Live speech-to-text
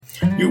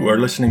You are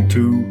listening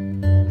to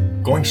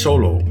Going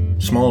Solo,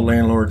 Small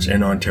Landlords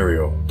in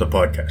Ontario, the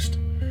podcast.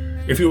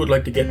 If you would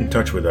like to get in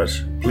touch with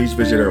us, please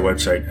visit our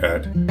website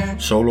at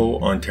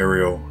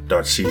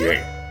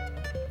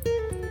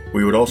soloontario.ca.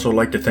 We would also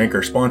like to thank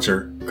our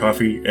sponsor,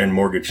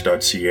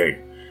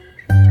 coffeeandmortgage.ca.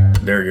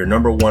 They're your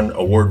number one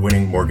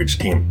award-winning mortgage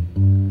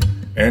team.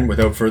 And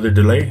without further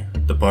delay,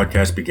 the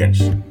podcast begins.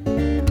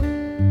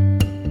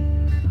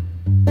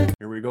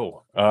 Here we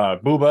go.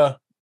 Boubah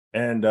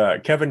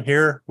and Kevin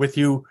here with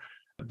you.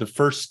 The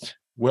first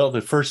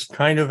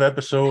kind of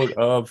episode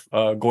of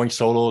Going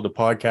Solo, the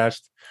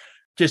podcast.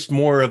 Just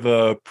more of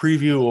a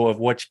preview of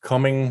what's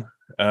coming,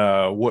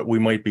 what we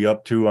might be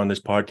up to on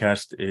this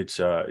podcast. It's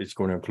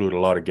going to include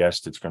a lot of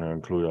guests. It's going to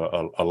include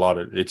a lot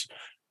of it's.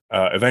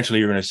 Eventually,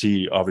 you're going to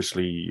see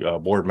obviously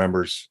board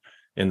members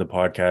in the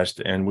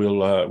podcast, and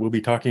we'll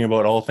be talking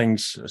about all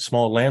things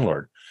small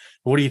landlord.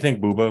 What do you think,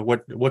 Boubah?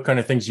 What kind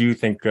of things do you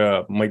think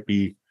might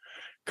be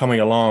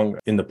coming along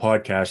in the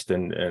podcast,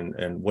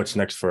 and what's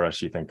next for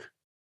us, you think?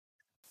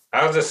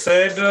 As I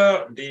said,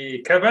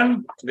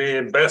 Kevin,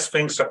 the best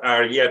things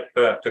are yet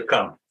to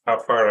come. How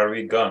far are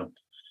we gone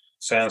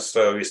since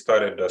we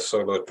started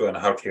Solo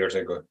 2.5 years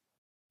ago?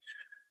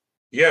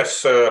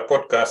 Yes,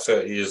 podcast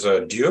is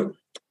due.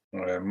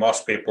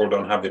 Most people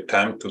don't have the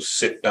time to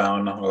sit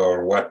down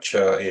or watch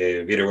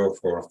a video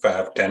for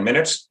 5-10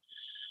 minutes.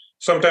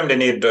 Sometimes they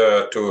need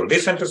to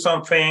listen to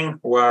something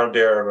while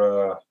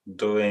they're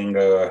doing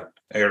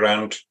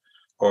errand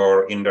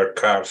or in their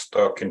car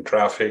stuck in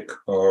traffic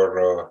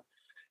or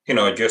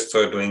just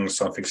doing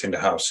some things in the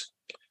house.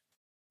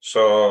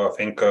 So I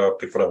think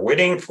people are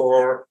waiting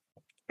for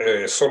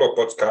a solo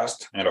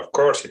podcast, and of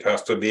course it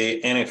has to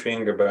be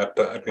anything about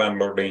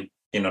landlording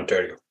in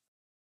Ontario.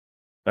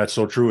 That's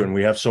so true, and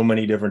we have so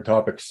many different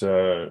topics.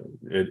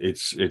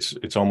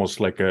 It's almost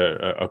like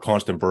a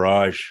constant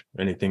barrage.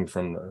 Anything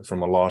from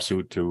a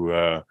lawsuit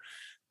to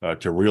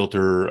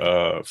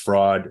realtor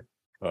fraud.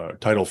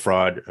 Title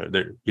fraud.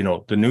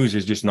 The news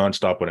is just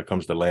nonstop when it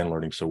comes to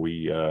landlording. So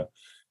we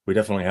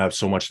definitely have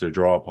so much to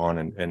draw upon,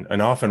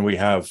 and often we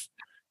have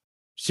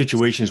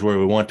situations where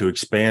we want to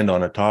expand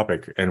on a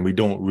topic, and we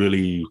don't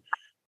really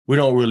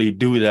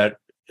do that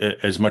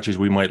as much as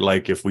we might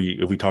like if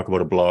we talk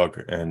about a blog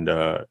and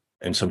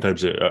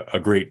sometimes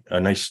a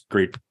nice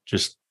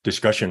just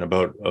discussion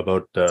about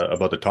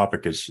the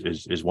topic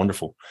is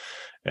wonderful.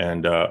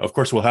 And of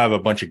course we'll have a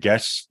bunch of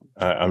guests.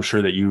 I'm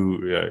sure that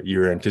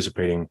you're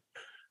anticipating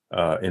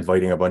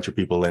inviting a bunch of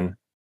people in,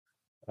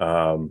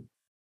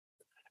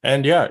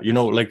 and yeah,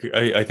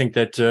 I think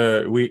that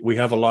we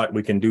have a lot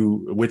we can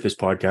do with this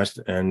podcast.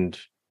 And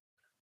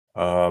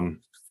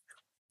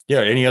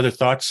any other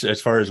thoughts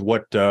as far as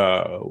what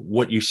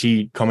you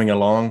see coming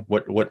along,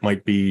 what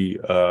might be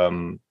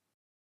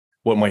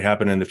what might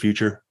happen in the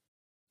future?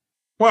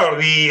 Well,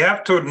 we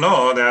have to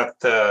know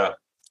that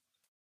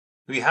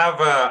we have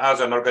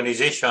as an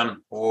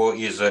organization who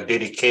is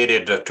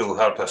dedicated to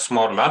help a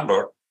small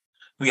landlord.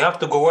 We have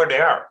to go where they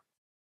are.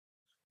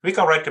 We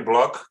can write a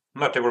blog.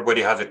 Not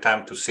everybody has the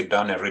time to sit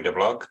down and read a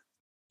blog.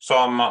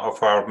 Some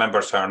of our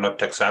members are not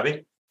tech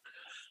savvy.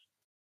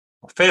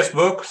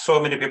 Facebook, so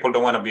many people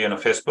don't want to be on a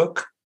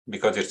Facebook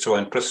because it's so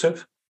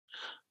intrusive.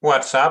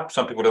 WhatsApp,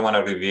 some people don't want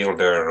to reveal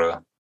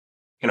their,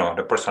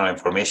 the personal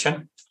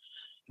information.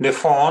 The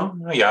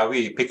phone,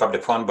 we pick up the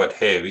phone, but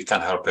hey, we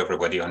can't help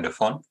everybody on the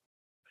phone.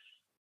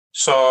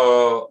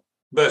 So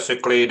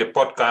basically, the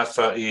podcast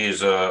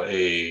is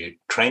a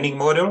training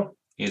model.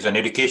 Is an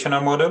educational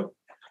model.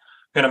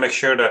 Make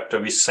sure that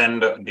we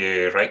send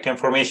the right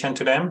information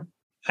to them.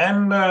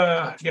 And,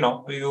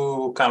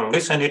 you can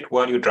listen it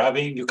while you're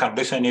driving. You can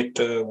listen it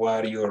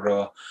while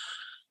you're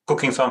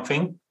cooking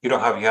something. You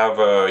have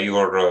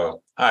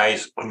your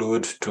eyes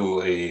glued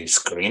to a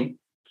screen.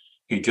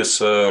 You just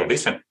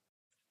listen.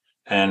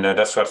 And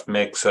that's what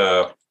makes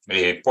a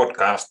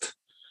podcast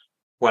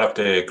one of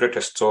the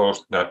greatest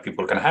tools that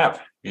people can have.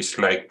 It's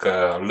like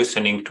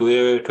listening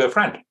to a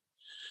friend.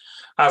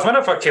 As a matter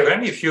of fact,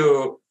 Kevin, if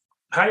you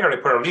hire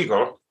a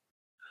paralegal,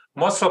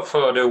 most of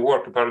the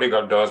work a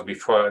paralegal does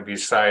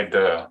beside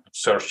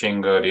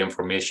searching the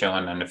information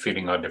and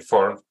filling out the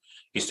form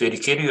is to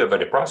educate you about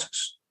the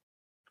process.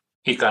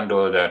 He can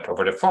do that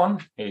over the phone,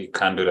 he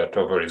can do that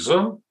over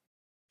Zoom,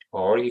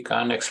 or he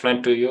can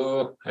explain to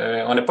you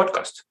on a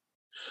podcast.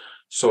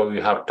 So we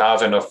have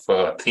thousands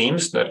of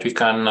themes that we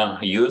can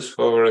use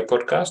for a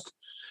podcast.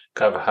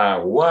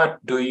 What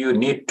do you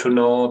need to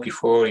know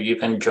before you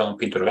even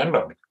jump into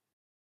landlording?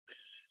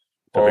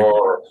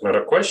 Or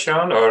another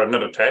question or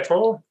another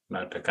title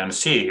that I can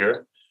see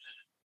here.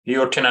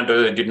 Your tenant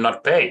did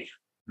not pay.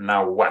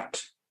 Now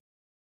what?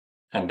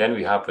 And then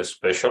we have a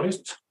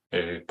specialist,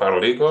 a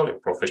paralegal, a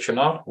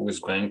professional who is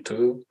going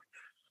to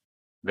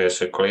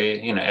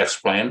basically,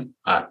 explain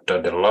at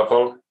the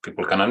level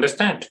people can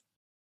understand.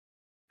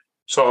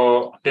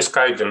 So the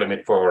sky is the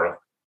limit for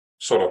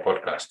solo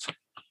podcast.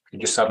 You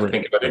just have to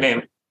think about the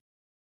name.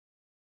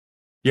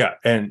 Yeah,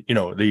 and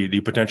the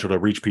potential to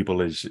reach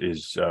people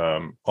is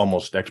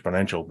almost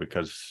exponential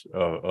because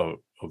of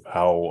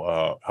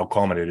how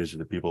common it is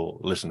that people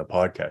listen to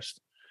podcasts.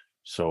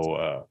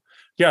 So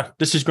yeah,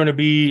 this is going to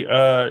be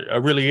a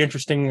really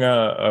interesting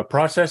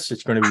process.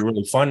 It's going to be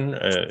really fun.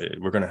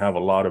 We're going to have a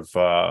lot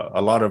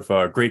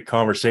of great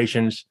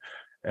conversations,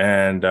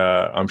 and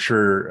I'm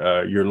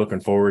sure you're looking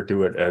forward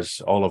to it,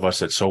 as all of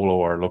us at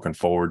Solo are looking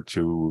forward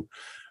to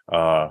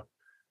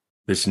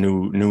this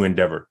new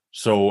endeavor.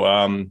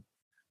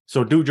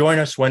 So do join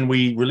us when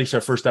we release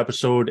our first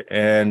episode,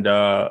 and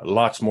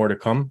lots more to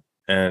come.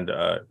 And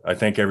I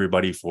thank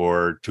everybody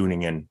for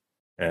tuning in,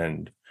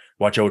 and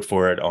watch out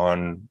for it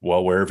on,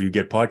 well, wherever you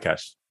get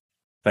podcasts.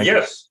 Thank you.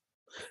 Yes.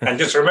 And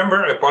just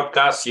remember, a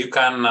podcast,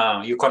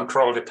 you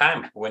control the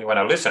time when you want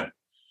to listen,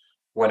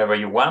 whenever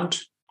you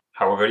want,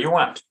 however you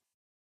want.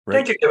 Right.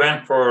 Thank you,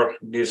 Kevin, for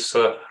this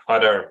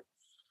other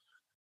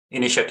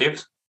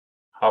initiatives.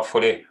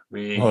 Hopefully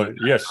we... Oh,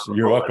 yes,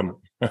 you're welcome.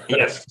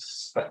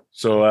 Yes.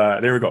 So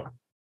there we go.